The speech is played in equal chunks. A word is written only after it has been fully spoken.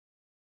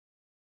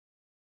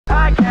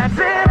I can't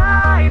sit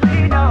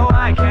idly, no,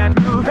 I can't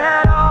move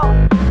at all.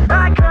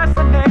 I curse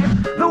the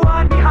name, the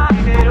one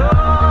behind it all.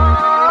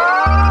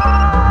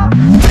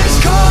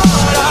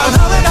 Discord, I'm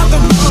howling out the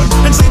moon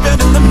and sleeping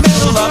in the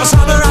middle of a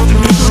summer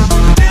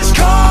afternoon.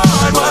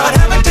 Discord,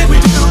 whatever did we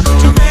do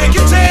to make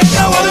you take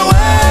our world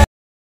away?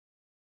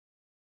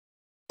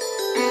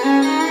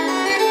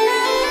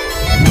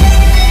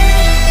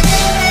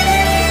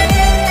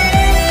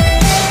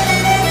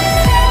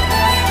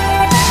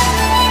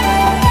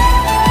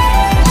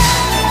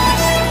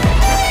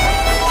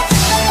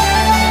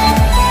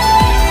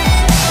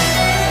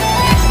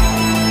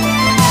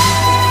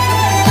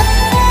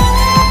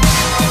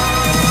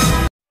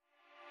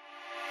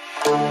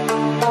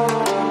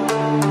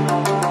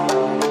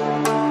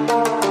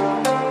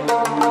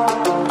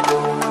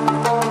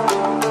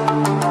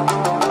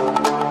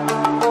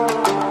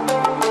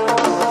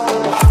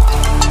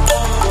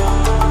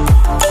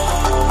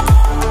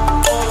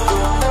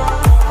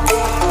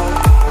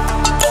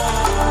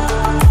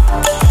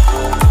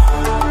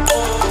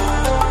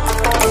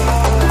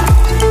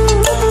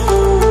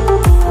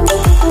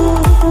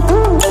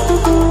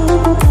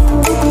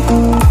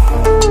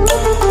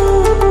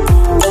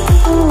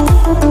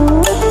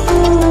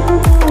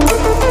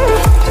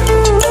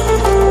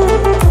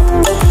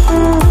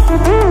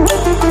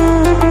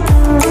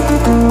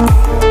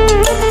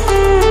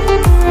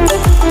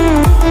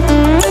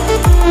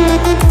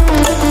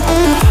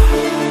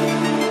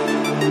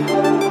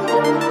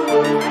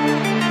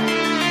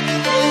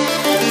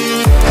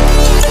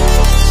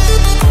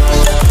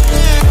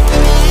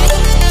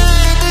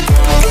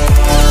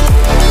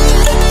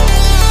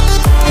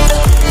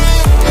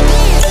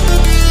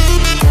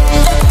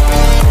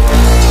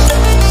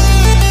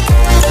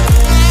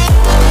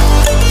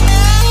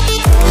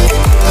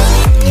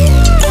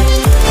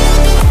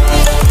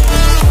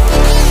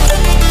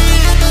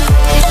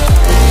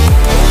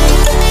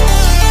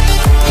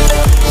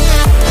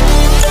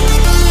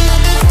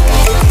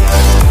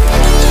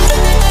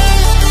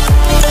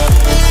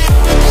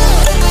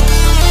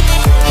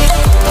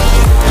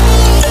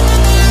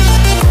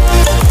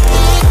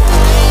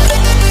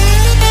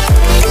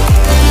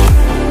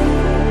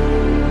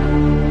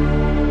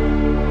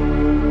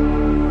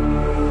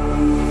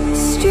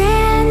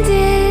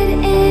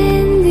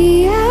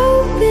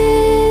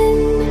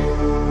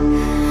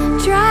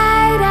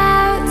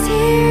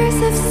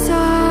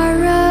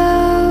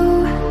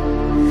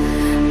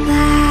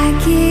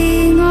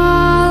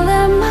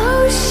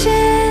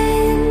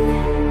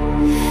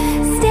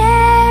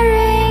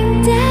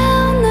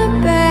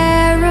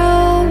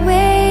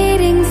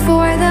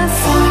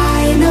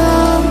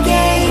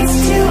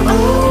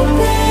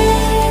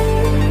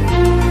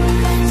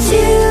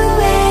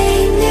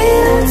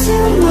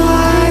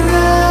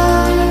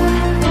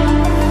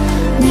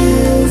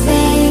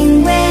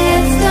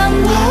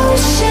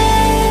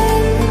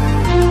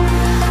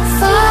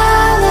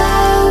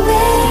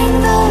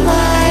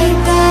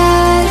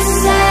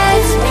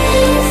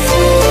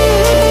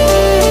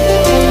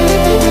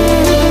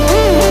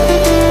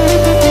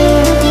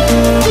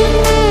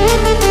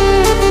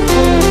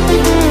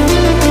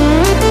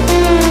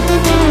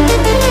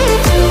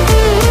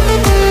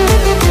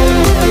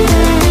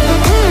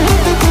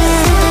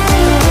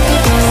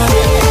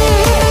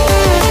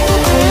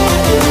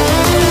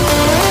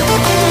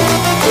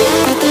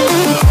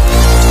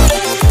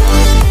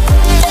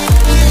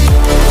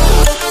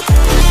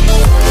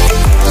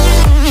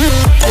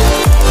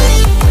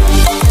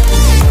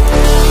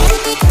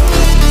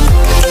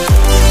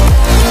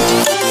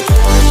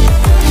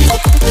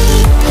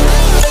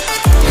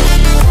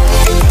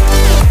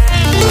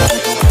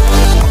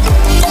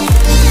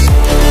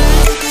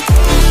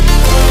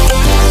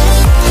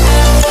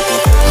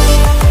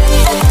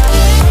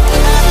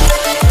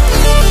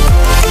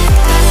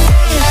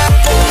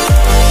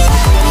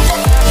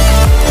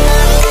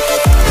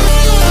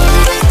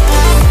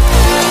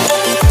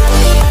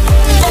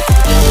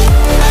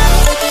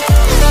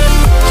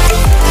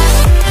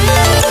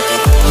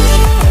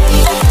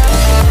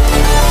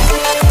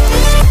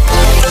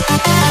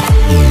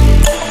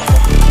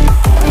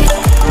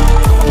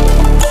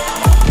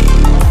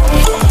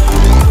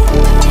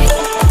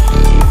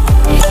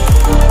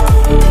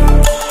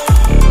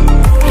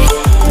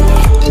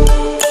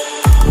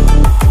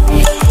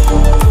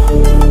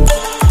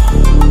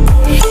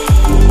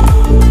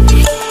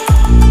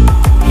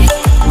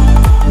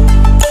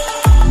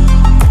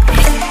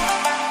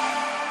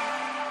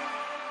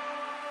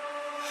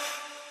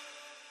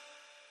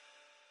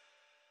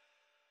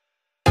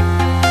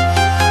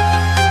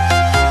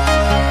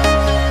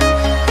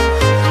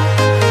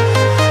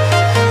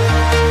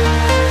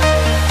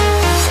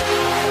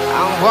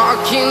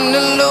 Walking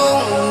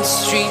alone, the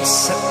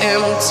streets are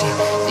empty.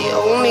 The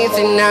only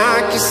thing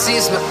I can see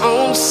is my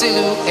own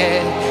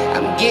silhouette.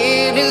 I'm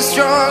getting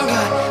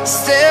stronger,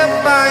 step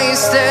by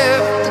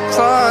step. The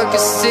clock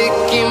is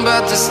ticking,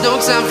 but there's no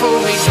time for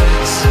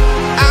regrets.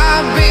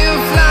 I've been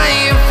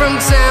flying from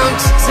town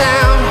to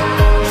town,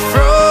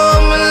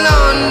 from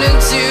London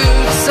to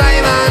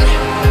Taiwan.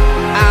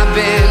 I've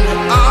been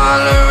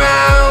all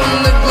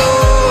around the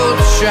globe,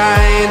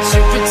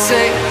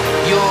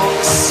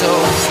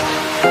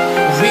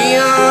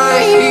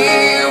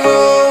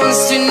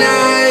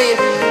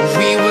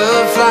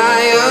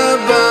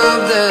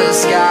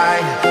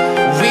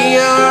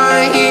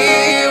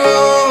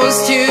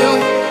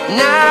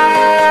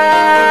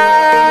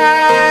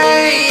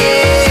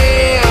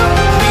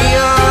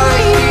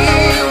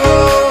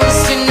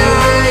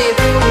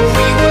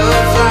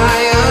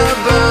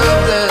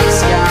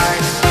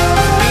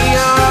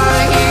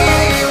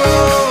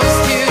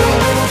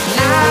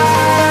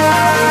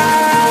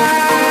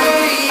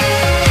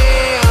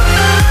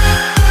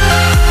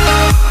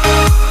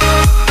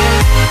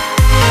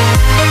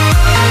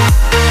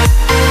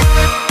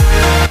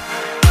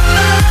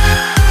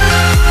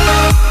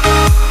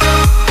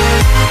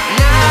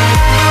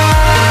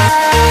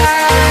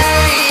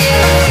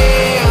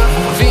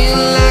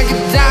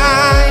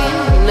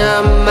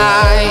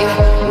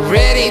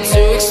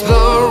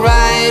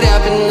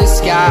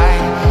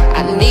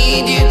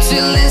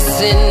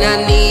 I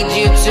need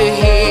you to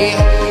hear,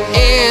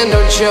 and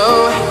don't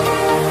show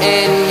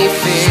any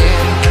fear.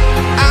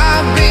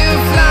 I've been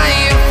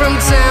flying from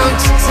town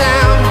to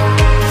town,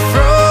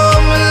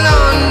 from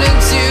London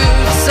to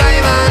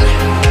Taiwan.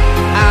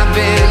 I've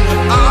been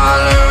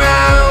all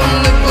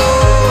around the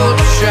globe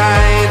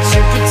trying to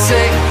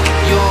protect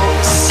your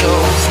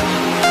soul.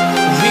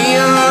 We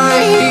are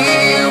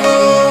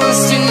heroes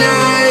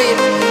tonight.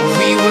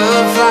 We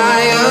will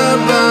fly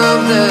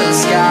above the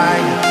sky.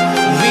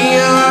 We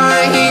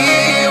are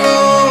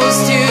heroes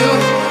tonight.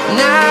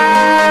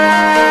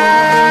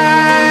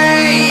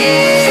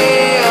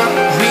 Yeah.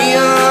 We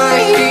are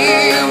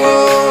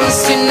heroes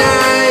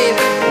tonight.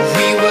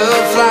 We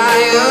will fly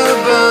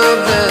above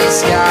the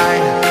sky.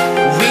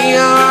 We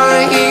are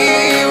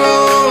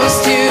heroes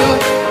tonight.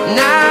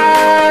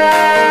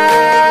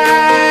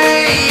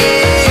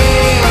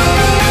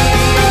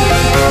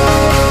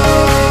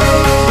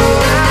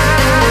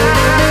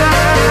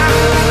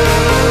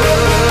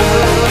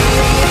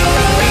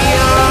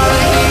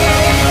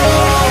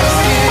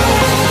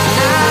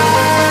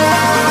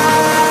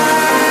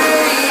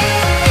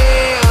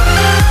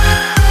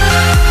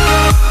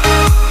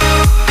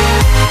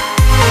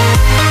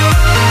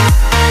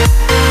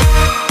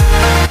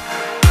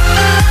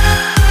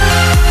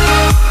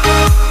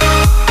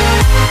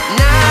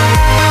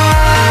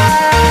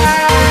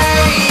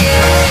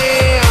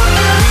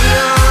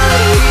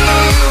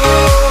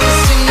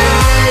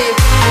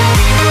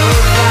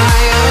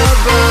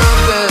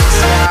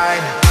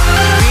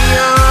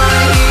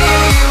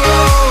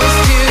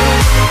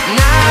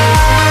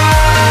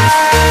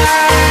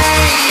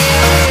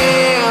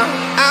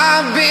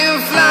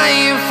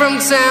 From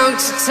town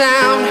to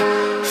town,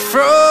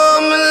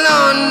 from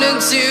London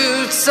to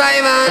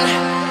Taiwan.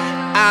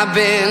 I've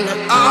been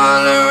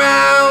all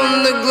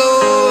around the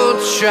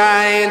globe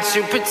trying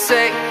to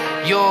protect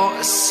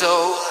your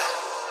soul.